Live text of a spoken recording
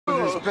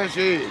was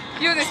special ed.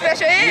 You was in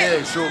special ed?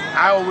 Yeah, so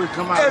I always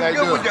come out like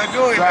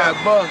this.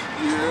 Drive bus.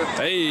 Yeah.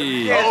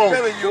 Hey.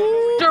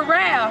 Oh.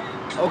 Giraffe.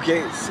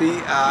 Okay,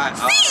 see,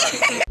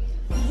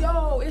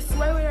 Yo, it's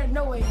Swear and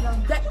No Way, and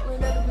I'm back with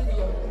another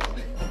video.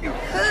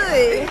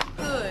 Hood.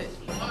 Hood.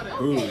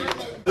 Hood.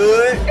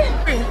 Hood.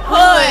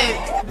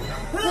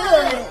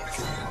 Hood.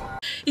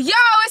 Yo,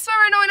 it's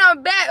Swear and No Way, and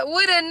I'm back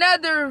with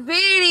another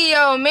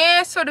video,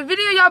 man. So the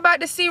video y'all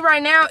about to see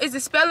right now is the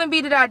spelling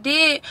bee that I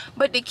did,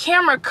 but the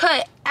camera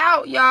cut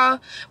out, y'all.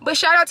 But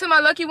shout out to my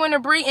lucky winner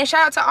Bree, and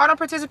shout out to all the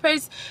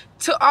participants,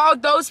 to all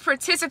those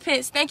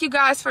participants. Thank you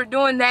guys for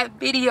doing that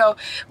video.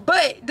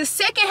 But the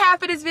second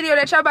half of this video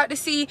that y'all about to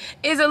see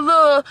is a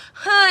little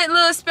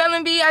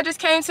spelling bee. I just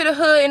came to the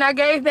hood and I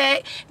gave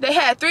back. They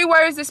had 3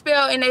 words to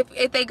spell, and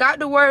if they got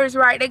the words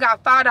right, they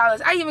got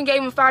 $5. I even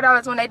gave them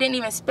 $5 when they didn't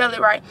even spell it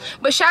right.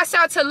 But shouts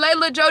out to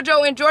Layla,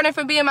 JoJo, and Jordan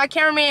for being my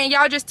cameraman, and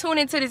y'all just tune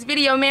into this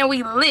video, man.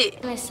 We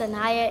lit. My name is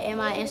Sanaya, and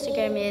my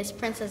Instagram is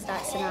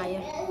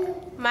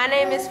princess.sanaya. My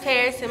name is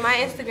Paris, and my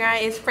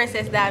Instagram is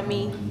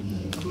princess.me.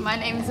 My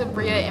name is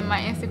Abria, and my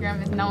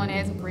Instagram is known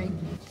as Bree.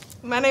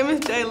 My name is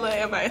Jayla,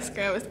 and my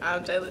Instagram is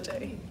I'm Jayla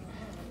J.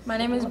 My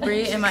name is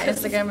Bree, and my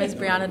Instagram is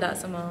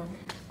Brianna.Simone.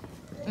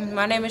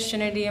 My name is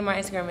Trinity, and my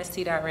Instagram is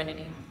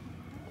T.Renity.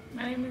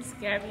 My name is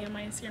Gabby, and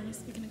my Instagram is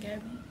Speaking of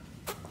Gabby.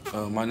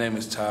 My name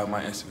is Ty.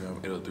 My Instagram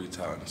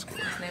 803Ty_.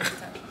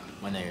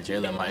 My name is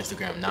Jayla, and my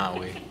Instagram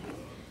Nonway.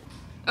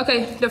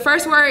 Okay, the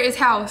first word is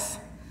house.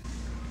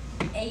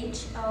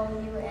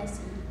 House.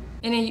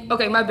 And then,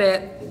 okay, my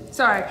bad.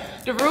 Sorry.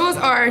 The rules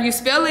are you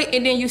spell it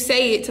and then you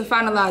say it to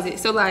finalize it.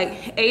 So like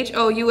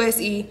House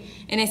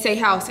and then say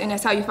house, and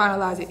that's how you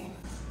finalize it.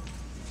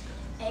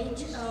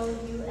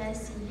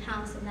 House,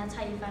 house, and that's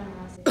how you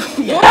finalize it.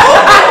 Yeah!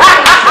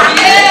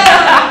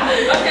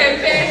 Okay,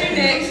 Paige, you're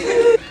next.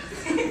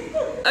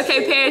 Okay,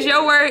 Paige,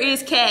 your word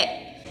is cat.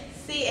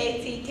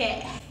 C-A-T,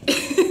 cat.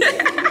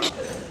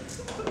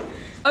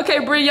 Okay,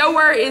 Bree, your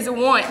word is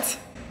want.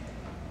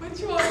 What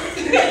you want?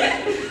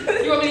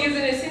 You want me to use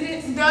it in a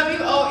sentence?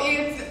 W-O-N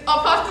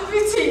apostrophe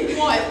T,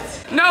 want.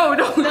 No. What?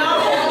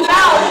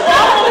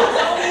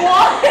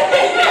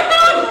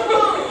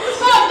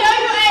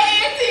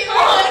 W-A-N-T,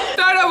 want.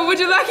 Start over. Would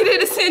you like it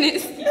in a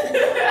sentence?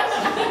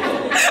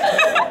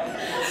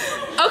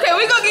 Okay,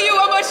 we're gonna give you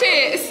one more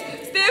chance.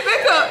 Stand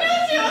back up.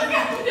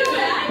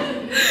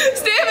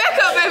 Stand back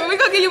up, baby. We're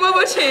gonna give you one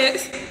more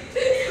chance.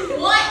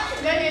 What?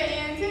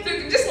 W-A-N-T?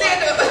 Just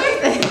stand up.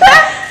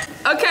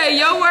 Okay,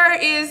 your word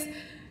is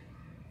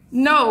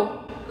no.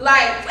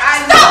 Like,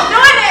 Stop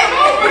doing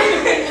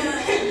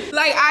that!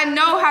 Like, I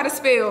know how to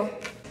spell.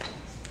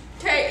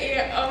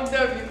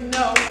 K-N-O-W,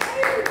 no.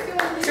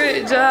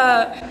 Good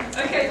job.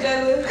 Okay,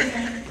 Jayla.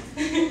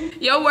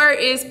 Your word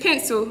is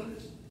pencil.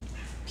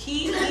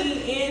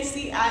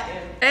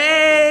 P-E-N-C-I-M.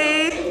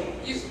 Hey.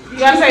 You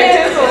gotta say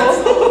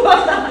pencil.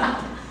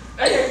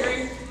 Okay,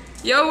 Bree.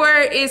 Your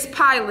word is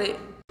pilot.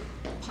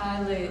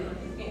 Pilot.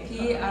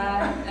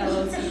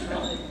 P-I-L-O-T.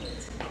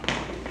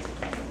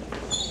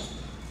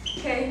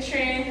 Okay,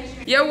 Trin.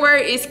 Your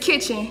word is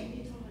kitchen.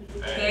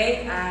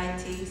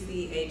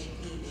 K-I-T-C-H-E-N.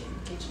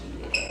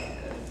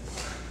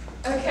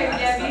 Okay,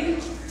 Gabby.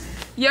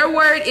 Your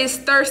word is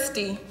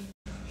thirsty.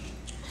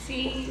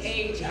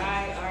 T-H-I-R-S-T-Y,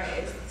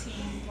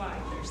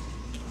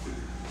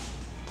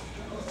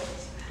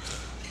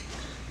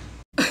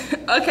 thirsty.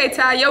 Okay,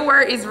 Ty, your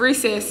word is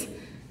recess.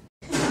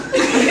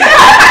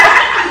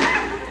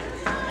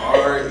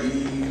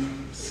 R-E-C-E-S-S.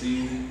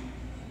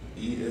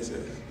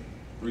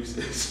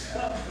 Recess.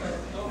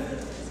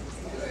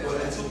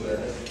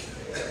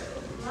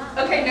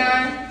 Okay,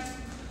 9.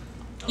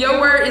 Your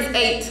word is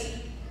 8.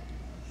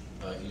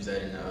 Use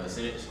that in a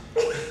sentence.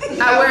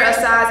 I wear a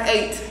size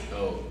 8.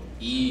 Oh,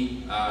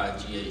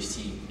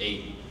 E-I-G-H-T,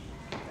 8.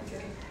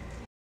 Okay.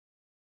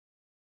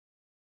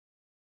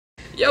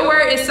 Your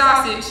word is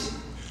sausage.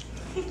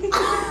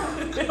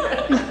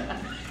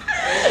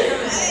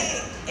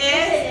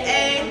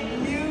 S-A-U-G-A-G-E.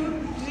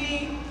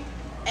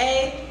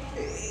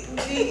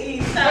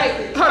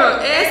 Wait, hold on.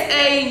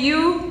 S-A-U.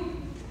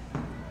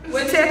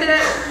 What's after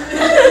that?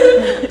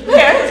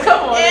 Yes,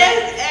 come on.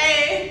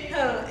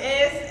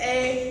 S-A-U-A-G.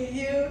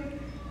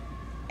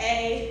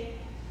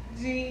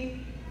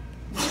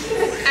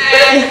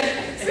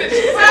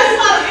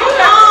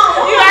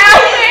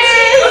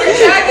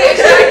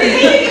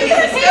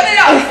 Spell it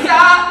out.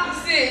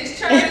 Sausage.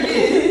 Try it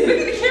again. Look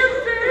at the camera,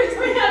 Paris.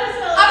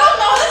 I don't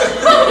know.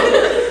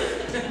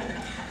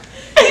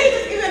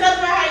 Just give me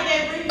another high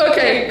name.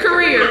 Okay,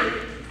 career.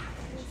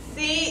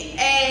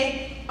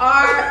 C-A-R-E.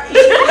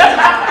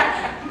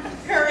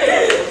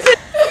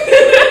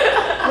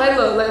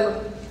 Layla.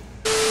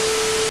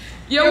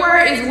 Your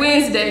word is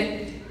Wednesday.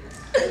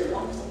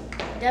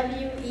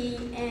 W-E-N-S-D-A-Y.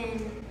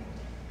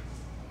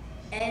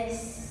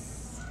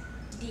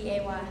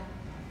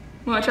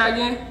 You wanna try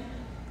again?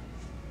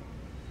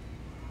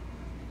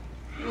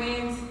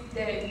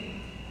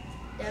 Wednesday.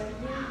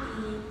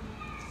 W-E-S-N-D-A-Y.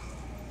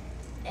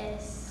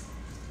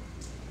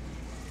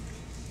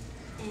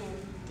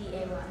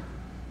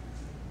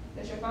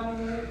 That's your final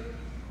word?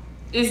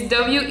 It's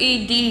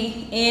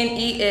WEDNESDAY.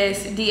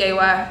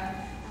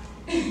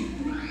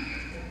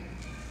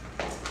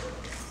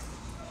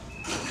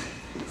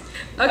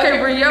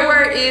 Okay, Bree, your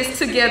word is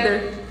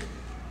together.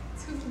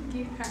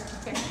 TOGETHER.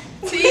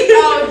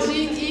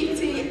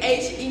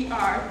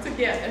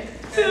 Together.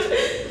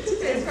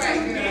 That's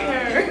right, girl.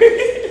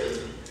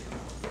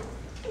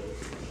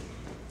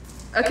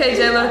 Okay,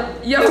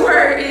 Jayla, your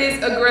word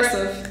is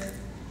aggressive.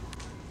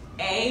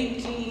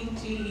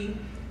 AGGRESSIV.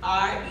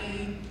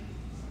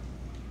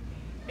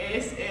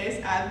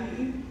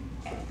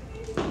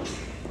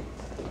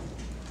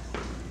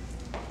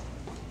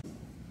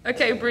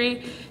 Okay,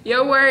 Bree,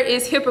 your word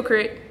is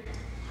hypocrite.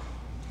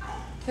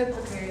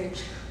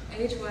 Hypocrite.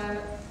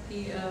 HYPOCRITE.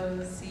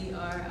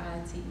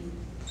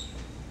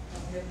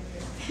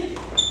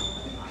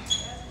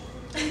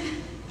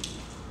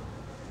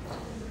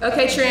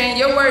 Okay, Tran,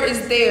 your word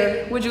is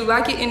there. Would you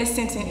like it in a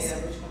sentence?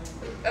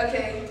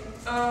 Okay.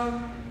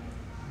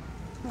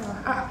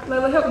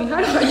 Layla, help me. How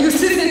do I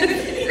use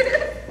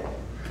it?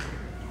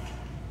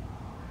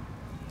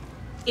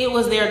 It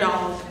was their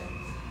dog.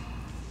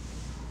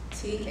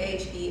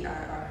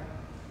 THERR.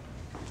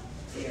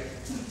 There.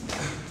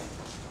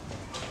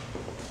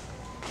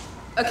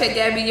 Okay,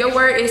 Gabby, your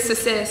word is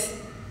success.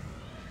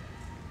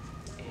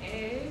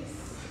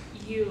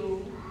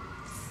 SUC.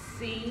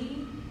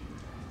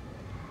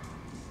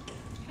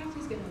 How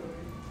is gonna work?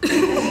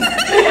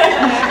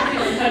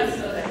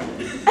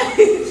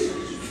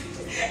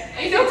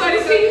 Ain't nobody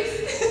see.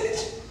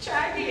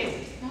 Try again.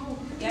 No.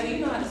 Gabby, you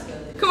know how to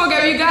spell it. Come on,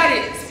 Gabby, you got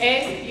it.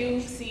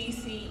 SUCCES.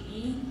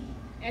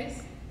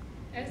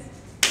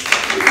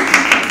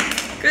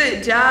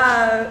 Good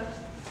job.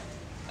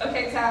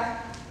 Okay,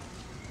 Ty.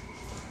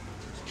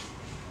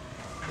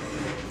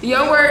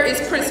 Your word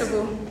is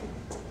principal.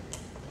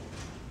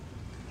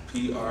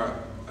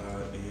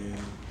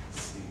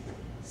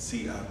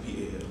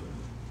 PRINCIPL.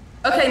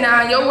 Okay,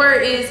 now your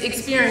word is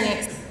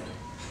experience.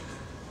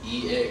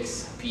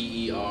 EXPERIENCE.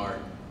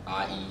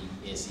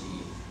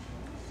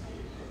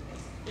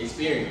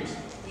 Experience.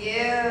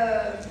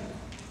 Yeah.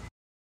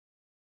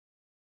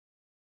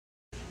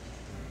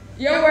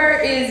 Your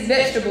word is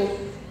vegetable.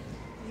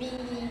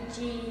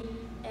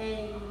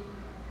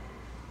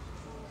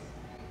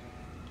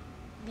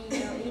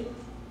 VEGABLE.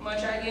 Wanna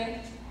try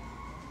again?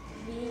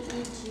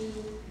 VEGABLE.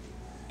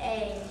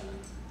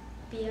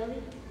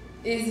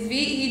 It's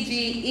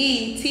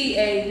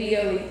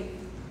VEGETABLE.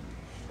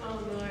 Oh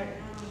Lord.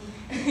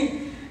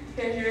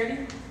 Okay, you ready?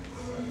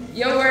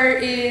 Your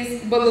word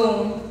is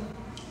balloon.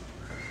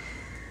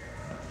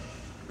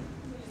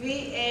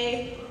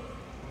 VALLOON.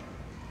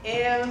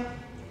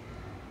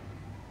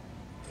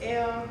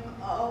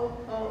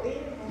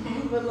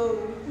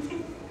 Balloon.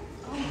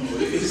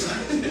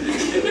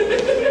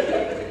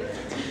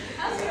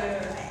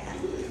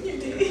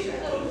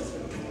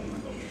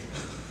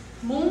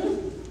 Moon.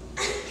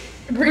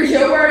 Bree,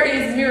 your word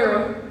is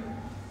mirror.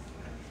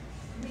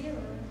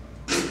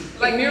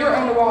 Like mirror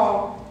on the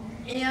wall.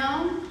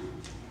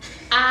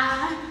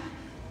 M-I.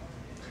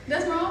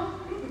 That's wrong.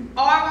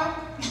 Aura.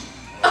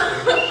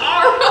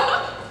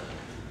 Aura.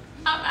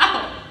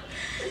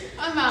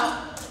 I'm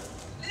out.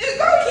 Just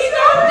go, keep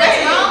going.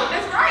 That's wrong.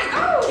 That's right. Go.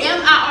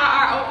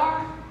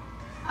 MIRROR.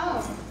 Oh.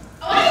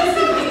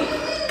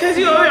 Cause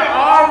you over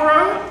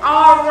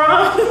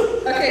aura.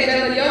 Okay,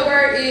 Bella, your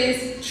word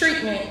is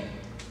treatment.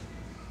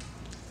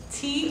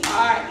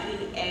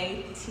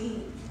 TREATMENT.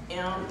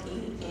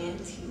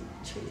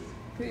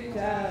 Good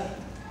job.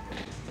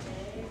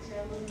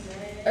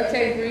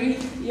 Okay, Bree,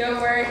 your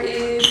word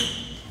is.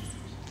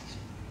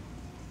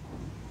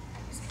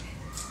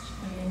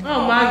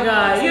 Oh my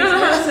God! You don't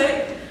know how to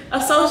say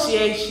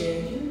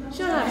association. You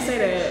don't know how to say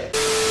that.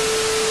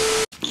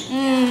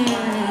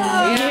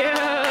 Yeah.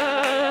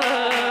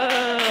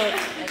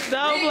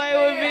 Don't play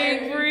with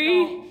Big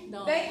Bree.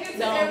 Thank you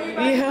to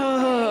everybody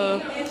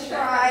Yeah. and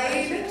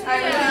tried. I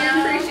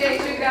really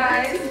appreciate you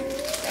guys.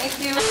 Thank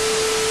you.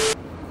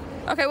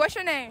 Okay, what's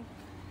your name?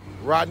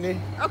 Rodney.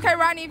 Okay,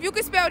 Rodney, if you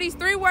could spell these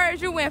 3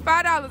 words, you win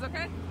 $5,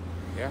 okay?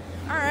 Yeah.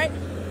 All right.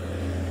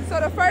 So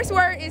the first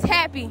word is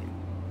happy.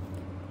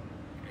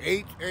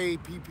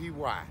 HAPPY.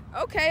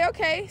 Okay,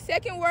 okay.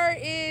 Second word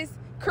is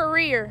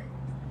career.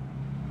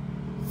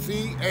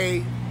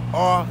 CAREER.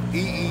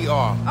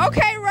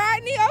 Okay,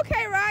 Rodney.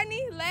 Okay,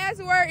 Rodney.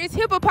 Last word is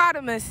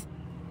hippopotamus.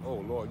 Oh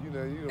Lord, you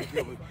don't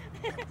kill me.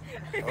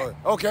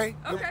 Okay.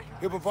 Okay.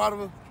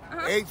 Hippopotamus.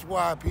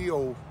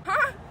 HYPO.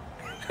 Huh?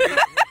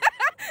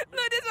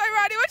 Look this way,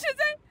 Rodney. What you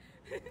say?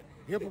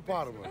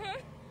 Hippopotamus.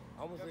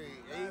 I'm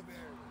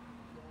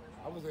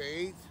gonna say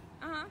H.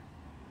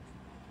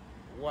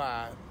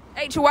 Y.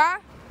 HY?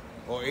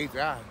 Or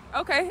HI.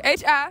 Okay,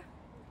 HI.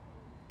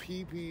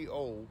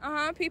 PPO.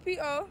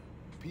 PPO.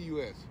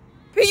 PUS.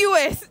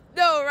 PUS.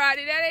 No,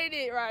 Rodney, that ain't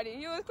it,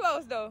 Rodney. You was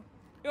close, though.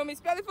 You want me to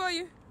spell it for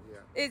you? Yeah.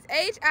 It's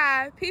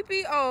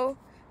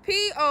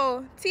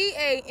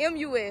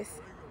HIPPOPOTAMUS.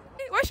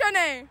 What's your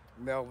name?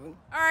 Melvin.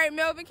 All right,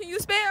 Melvin, can you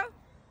spell?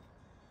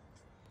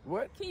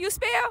 What? Can you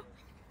spell?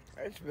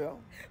 I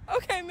spell.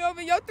 Okay,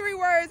 Melvin, your 3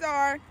 words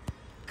are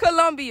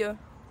Columbia.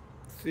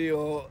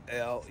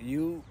 C-O-L-U-M-B-I-A.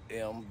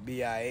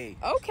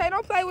 Okay,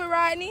 don't play with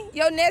Rodney.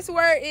 Your next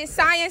word is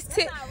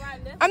scientific.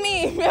 I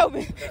mean,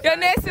 Melvin. Your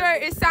next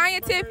word is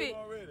scientific.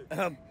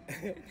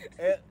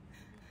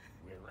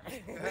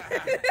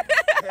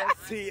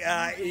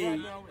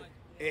 S-C-I-E-N-T-I-F-I-C.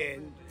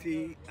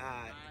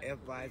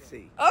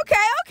 Okay.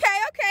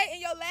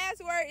 And your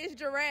last word is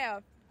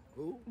giraffe.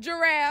 Who?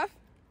 Giraffe.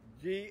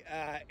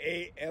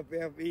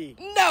 G-I-A-F-F-E.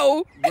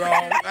 No.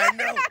 Wrong. I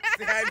know.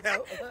 See, I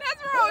know.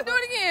 That's wrong. Do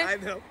it again. I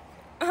know.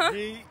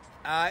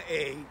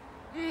 G-I-A-F-F-E.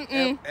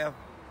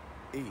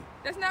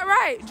 That's not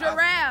right.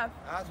 Giraffe.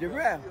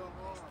 Giraffe.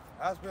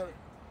 I spell it.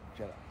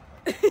 Shut up.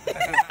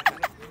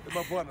 It's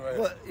my partner right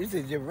here. What? You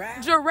said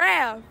giraffe?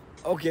 Giraffe.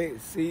 Okay.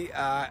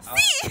 C-I-R.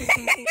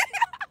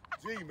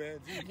 G, man.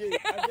 G.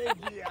 I said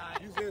G-I.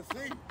 You said C.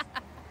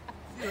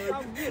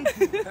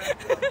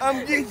 I'm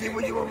geeky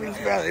when you want me to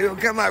spell it. It'll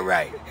come out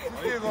right.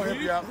 She's gonna help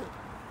you out.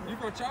 You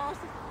from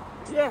Charleston?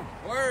 Yeah.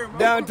 Word, man.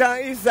 Downtown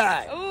East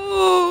Side.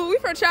 Ooh, we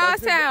from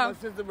Charlestown. My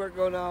sister work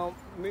on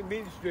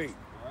Meeting Street.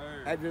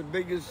 At the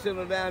biggest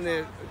center down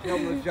there,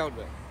 homeless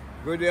shelter.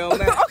 Go down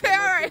there. Okay,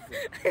 all right.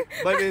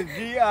 But it's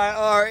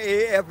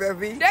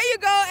G-I-R-A-F-F-E. There you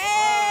go.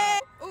 Hey.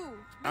 Ooh, do it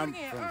I'm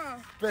again.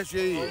 from Special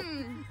Ed.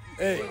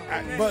 Hey,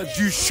 but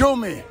you show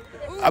me.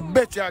 I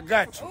bet you I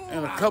got you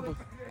in a couple.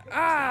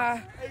 All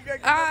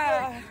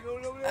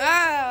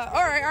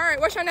right.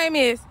 What's your name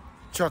is?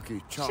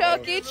 Chucky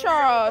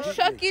Charles.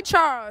 Chucky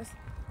Charles.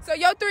 So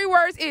your 3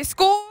 words is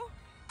school?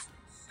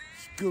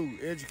 School,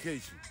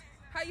 education.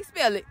 How you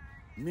spell it?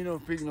 Me no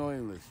speak no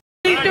English.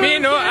 Me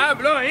no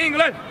hablo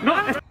English. No.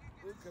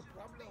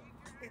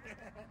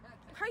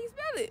 How you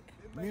spell it?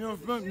 Me no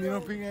speak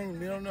English.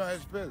 Me don't know how to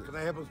spell it. Can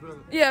I help her spell it?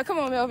 Yeah, come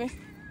on, Melvin.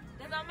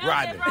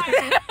 Rodney.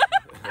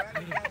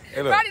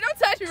 Hey, Rodney, don't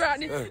touch me,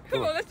 Rodney.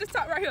 Come on, let's just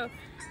talk right here.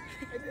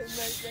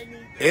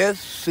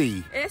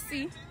 S-C.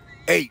 S-C.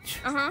 H.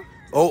 Uh-huh.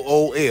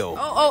 O-O-L.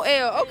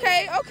 O-O-L.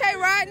 Okay,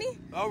 Rodney.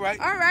 All right.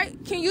 All right.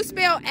 Can you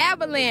spell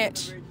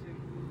avalanche?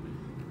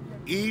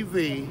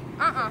 E-V.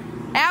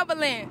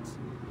 Avalanche.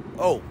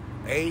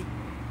 O-A.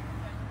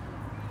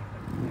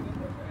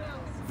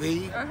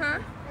 V.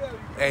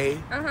 A.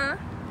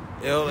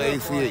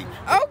 L-A-C-H.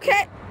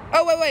 Okay.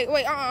 Oh, wait.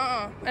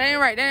 That ain't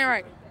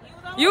right.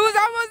 You was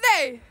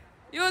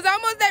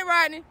almost there,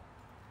 Rodney.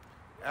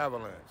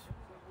 Avalanche.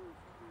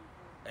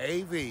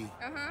 A-V.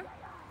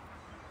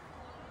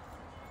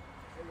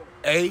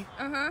 A.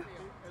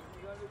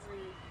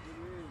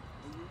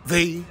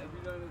 V.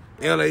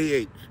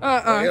 L-A-H.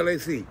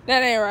 L-A-C.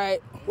 That ain't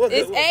right.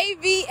 It's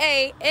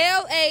A-V-A-L-A-N-C-H-E.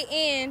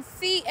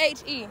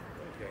 Okay.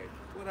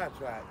 What I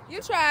tried.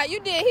 You tried. You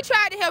did. He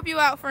tried to help you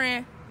out,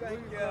 friend.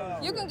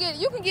 You can get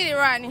it,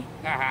 Rodney.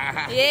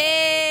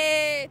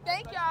 Yeah.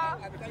 Thank y'all.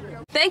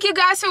 Thank you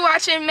guys for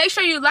watching. Make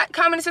sure you like,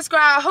 comment, and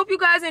subscribe. I hope you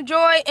guys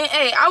enjoy. And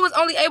hey, I was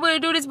only able to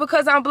do this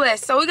because I'm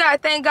blessed. So we gotta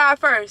thank God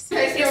first.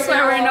 It's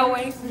swearing no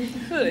way.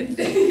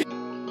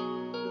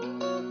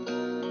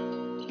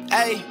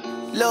 Hey,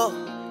 look,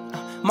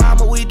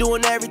 mama, we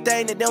doing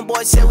everything that them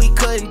boys said we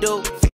couldn't do.